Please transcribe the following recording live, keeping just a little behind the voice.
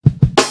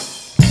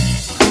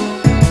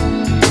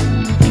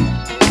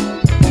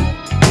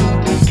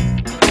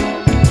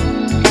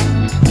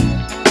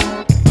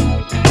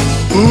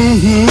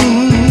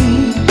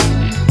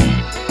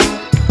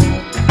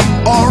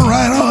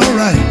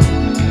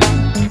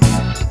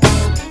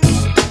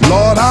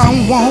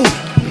want,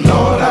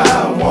 Lord,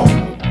 I want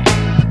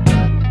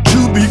to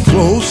be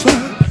closer.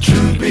 to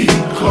be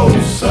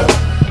closer.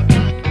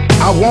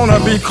 I wanna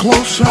be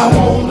closer I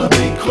wanna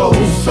be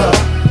closer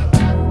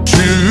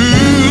to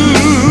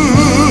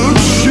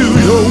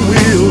your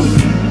will.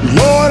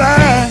 Lord,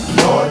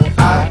 Lord,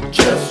 I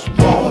just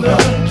wanna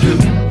do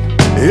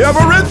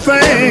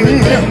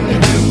everything.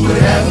 that you would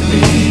have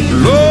me do.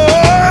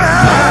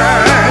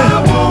 Lord,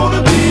 I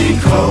wanna be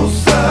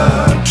closer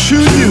to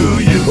you.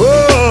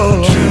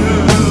 Oh, to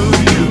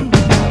you.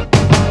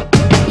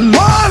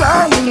 Lord,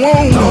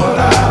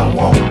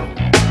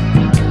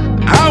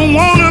 I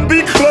wanna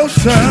be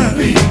closer.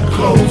 Be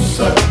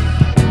closer.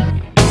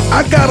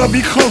 I gotta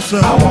be closer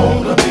I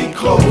wanna be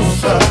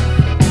closer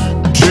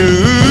to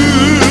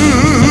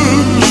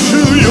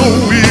your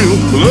will.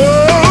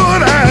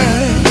 Lord,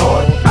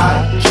 Lord, I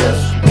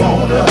just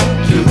wanna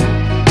do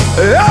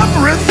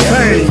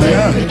everything.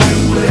 that you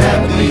would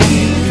have me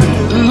do.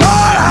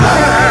 Lord,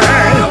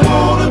 I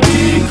wanna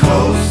be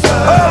closer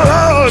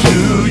Lord, to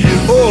you,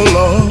 oh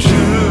Lord, to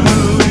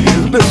you.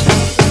 listen,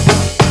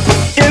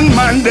 in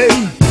my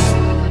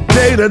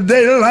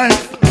day-to-day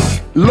life,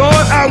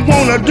 Lord, I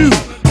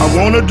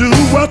wanna do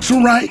what's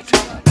right.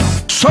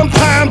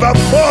 Sometimes I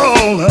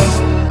fall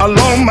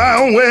along my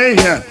way,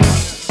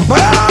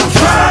 but I'm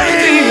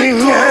trying.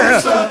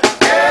 Closer,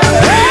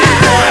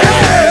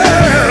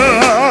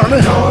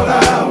 Lord,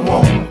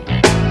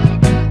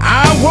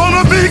 I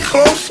wanna be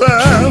closer.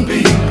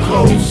 be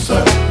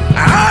closer,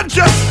 I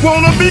just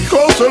wanna be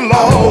closer,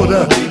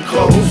 Lord, be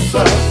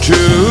closer to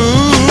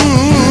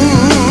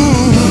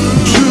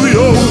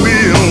your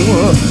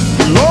will.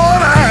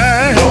 Lord,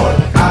 Lord,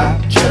 I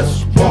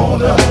just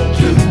wanna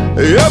do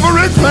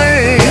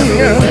everything.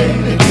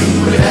 that you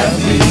would have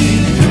me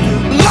do.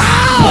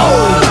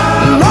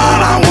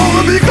 Lord, I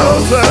wanna be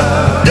closer.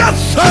 Yes,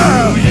 sir.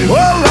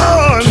 Oh,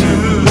 Lord.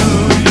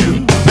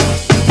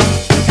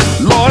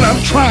 Lord,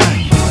 I'm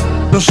trying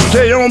to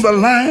stay on the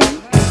line,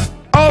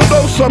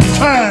 although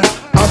sometimes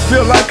I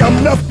feel like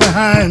I'm left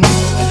behind.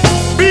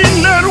 Be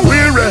not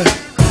weary,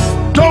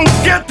 don't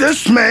get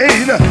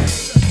dismayed.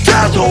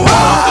 Just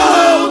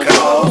walk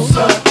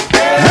Closer,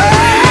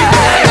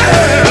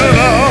 Hey,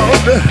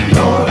 Lord.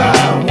 Lord,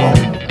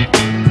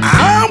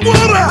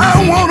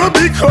 I wanna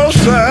be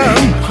closer.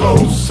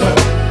 closer,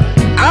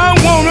 I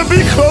wanna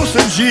be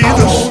closer,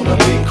 Jesus, wanna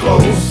be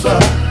closer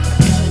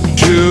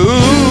to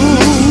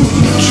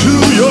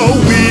your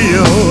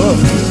will.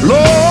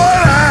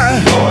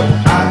 Lord, Lord,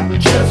 I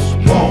just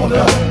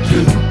wanna do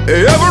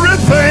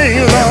everything,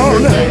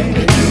 Lord.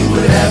 that you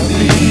would have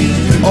me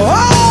do.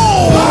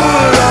 Oh,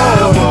 Lord,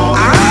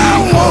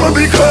 I wanna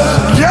be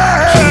closer.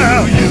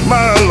 Yeah,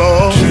 my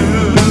Lord.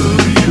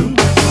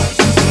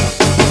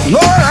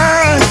 Lord,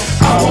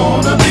 I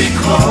wanna be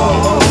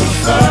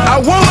closer, I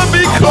wanna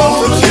be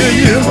closer to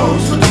you.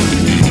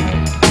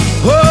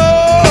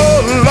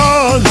 Oh,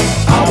 Lord,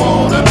 I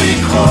wanna be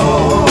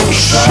closer,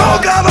 sure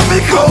gotta be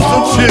closer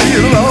to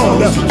you,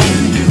 Lord.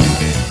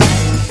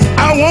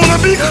 I wanna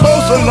be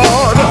closer,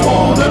 Lord. I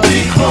wanna be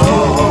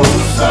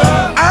closer,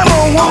 I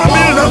don't wanna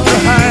be left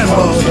behind,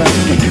 Lord.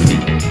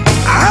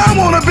 I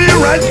wanna be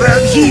right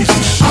there,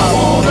 Jesus. I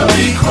wanna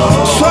be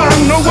closer, So I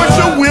know what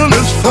your will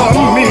is for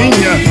me.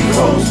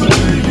 closer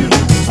to you.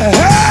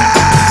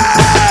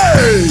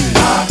 Hey,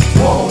 I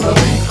wanna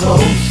be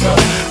closer,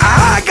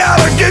 I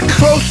gotta get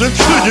closer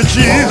to you,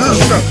 Jesus.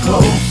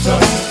 closer,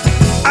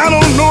 I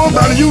don't know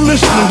about you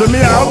listening to me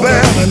out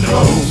there,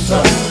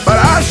 closer, but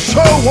I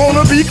sure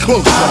wanna be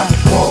closer.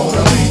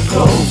 wanna be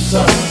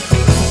closer,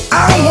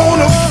 I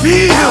wanna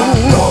feel,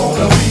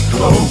 wanna be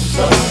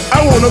closer, I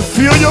wanna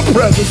feel your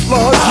presence,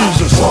 Lord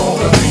Jesus.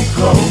 wanna be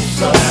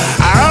closer,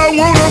 I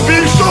wanna be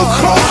so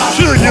close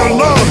to you,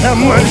 Lord, have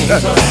mercy.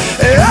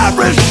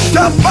 Every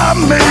step I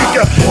make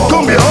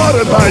gonna be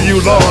ordered by you,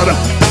 Lord.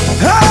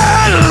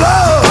 Hey,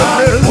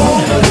 Lord,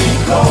 wanna be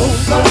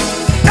closer,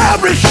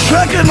 every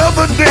second of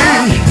the day,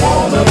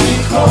 wanna be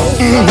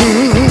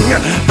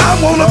closer, I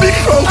wanna be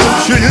closer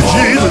to you,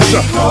 Jesus.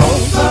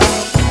 closer,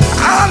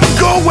 I'll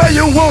go where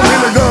you want me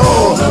to go.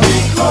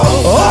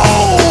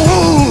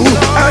 Oh,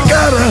 I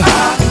gotta,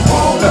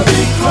 wanna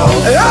be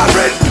closer,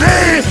 every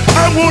day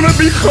I wanna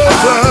be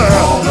closer.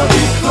 wanna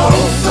be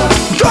closer,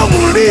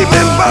 Don't leave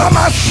me by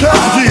myself,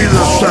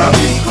 Jesus.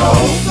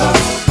 closer,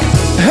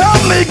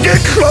 Help me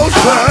get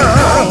closer.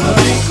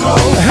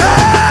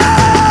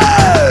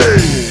 Hey,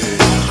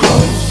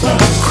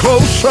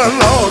 closer,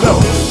 Lord.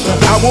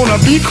 I wanna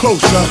be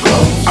closer.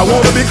 I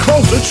wanna be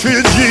closer to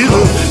you,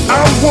 Jesus.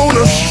 I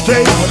wanna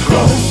stay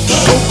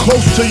so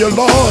close to you,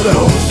 Lord,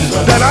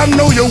 that I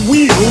know your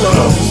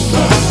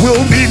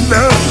will be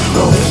done.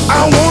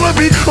 I wanna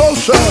be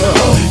closer.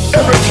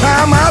 Every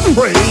time I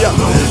pray,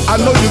 I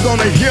know you're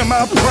gonna hear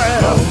my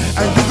prayer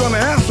and you're gonna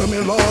answer me,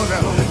 Lord.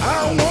 I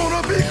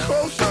wanna be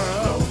closer,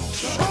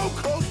 so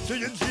close to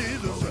you,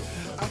 Jesus.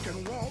 I can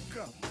walk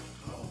up.